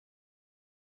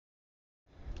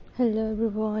Hello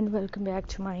everyone, welcome back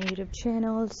to my YouTube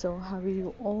channel. So how are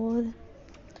you all?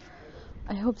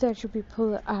 I hope that you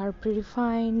people are pretty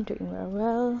fine, doing very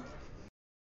well.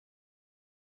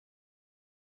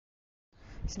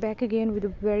 It's back again with a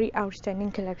very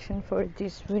outstanding collection for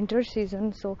this winter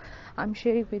season. So I'm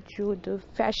sharing with you the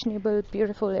fashionable,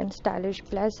 beautiful and stylish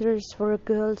blazers for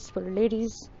girls, for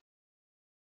ladies.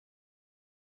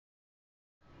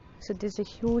 So there's a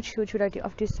huge variety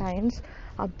of designs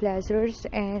of blazers,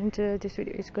 and this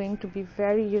video is going to be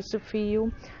very useful for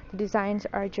you. The designs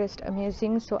are just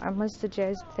amazing, so I must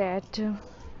suggest that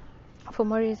for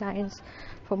more designs,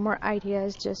 for more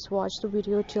ideas, just watch the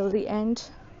video till the end.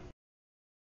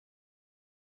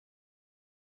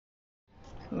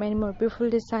 Many more beautiful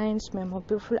designs, many more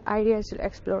beautiful ideas to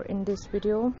explore in this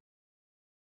video,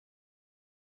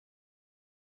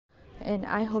 and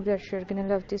I hope that you're gonna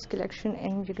love this collection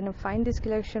and you're gonna find this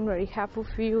collection very helpful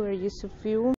for you, very useful for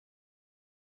you.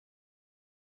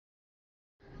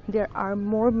 There are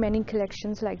many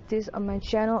collections like this on my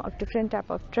channel of different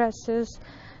type of dresses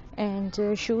and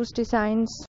shoes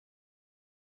designs.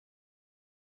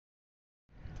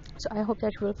 So I hope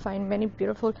that you will find many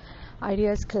beautiful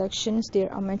ideas, collections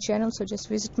there on my channel. So just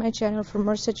visit my channel for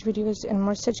more such videos and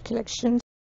more such collections.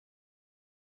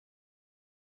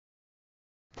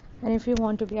 And if you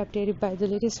want to be updated by the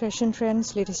latest fashion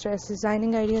trends, latest dress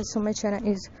designing ideas, so my channel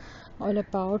is all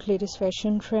about latest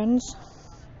fashion trends.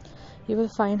 You will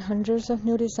find hundreds of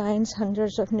new designs,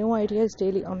 hundreds of new ideas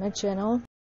daily on my channel,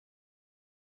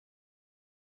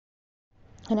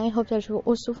 and I hope that you will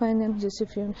also find them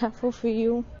useful and helpful for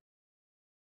you.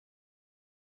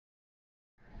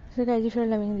 So guys, if you're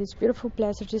loving this beautiful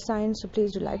blazer design, so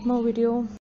please do like my video,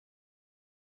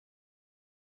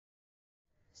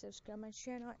 subscribe my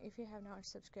channel if you have not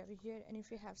subscribed yet, and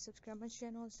if you have subscribed my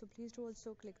channel, so please do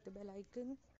also click the bell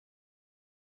icon.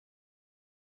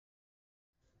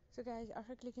 So guys,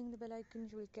 after clicking the bell icon,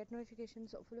 you will get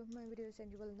notifications of all of my videos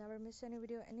and you will never miss any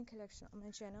video, any collection on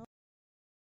my channel.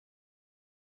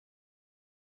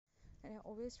 And I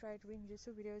always try to bring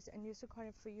useful videos and useful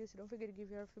content for you, so don't forget to give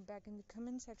your feedback in the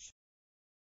comment section.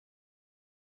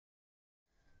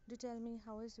 Do tell me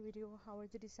how is the video, how are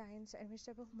the designs, and which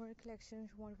type of more collections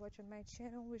you want to watch on my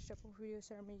channel, which type of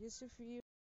videos are more useful for you.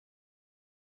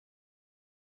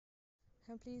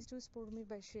 And please do support me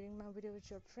by sharing my video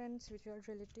with your friends, with your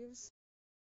relatives.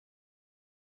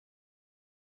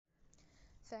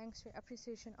 Thanks for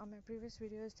appreciation on my previous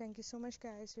videos. Thank you so much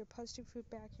guys for your positive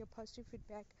feedback. Your positive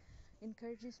feedback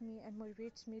encourages me and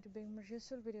motivates me to bring more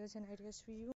useful videos and ideas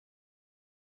for you.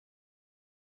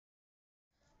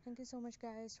 Thank you so much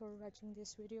guys for watching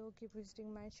this video. Keep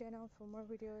visiting my channel for more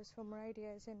videos, for more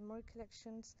ideas and more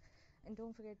collections, and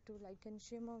don't forget to like and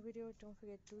share my video. Don't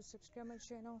forget to subscribe my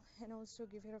channel and also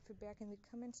give your feedback in the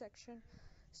comment section.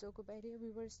 So goodbye dear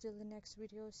viewers, till the next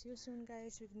video. See you soon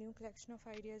guys with new collection of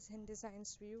ideas and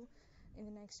designs for you in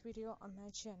the next video on my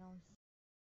channel.